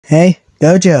Hey,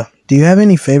 Gojo, do you have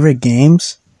any favorite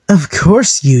games? Of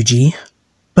course, Yuji.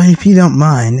 But if you don't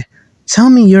mind, tell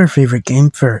me your favorite game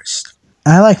first.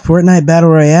 I like Fortnite Battle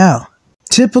Royale.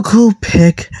 Typical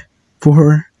pick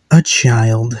for a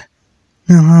child.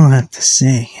 Now I'll have to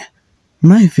say,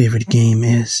 my favorite game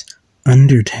is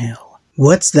Undertale.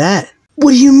 What's that?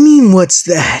 What do you mean, what's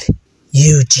that?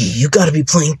 Yuji, you gotta be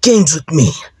playing games with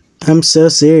me. I'm so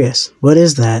serious. What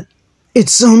is that?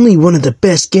 It's only one of the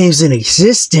best games in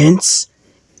existence.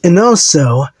 And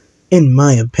also, in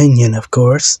my opinion, of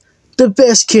course, the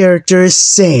best character is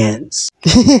Sans.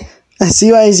 I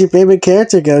see why he's your favorite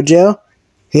character, Gojo.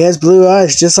 He has blue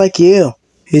eyes just like you.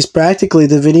 He's practically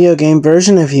the video game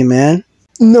version of you, man.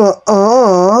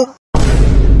 Nuh-uh.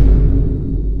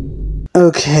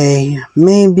 Okay,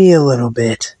 maybe a little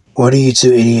bit. What are you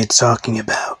two idiots talking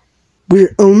about?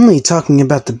 We're only talking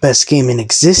about the best game in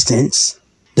existence.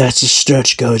 That's a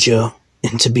stretch, Gojo.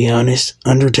 And to be honest,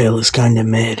 Undertale is kinda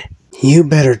mid. You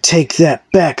better take that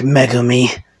back,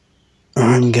 Megami. Or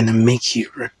I'm gonna make you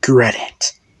regret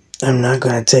it. I'm not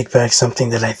gonna take back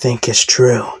something that I think is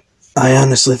true. I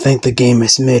honestly think the game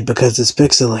is mid because it's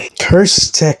pixelated.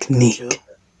 Curse technique.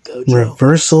 Gojo.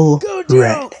 Reversal Gojo.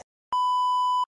 Red.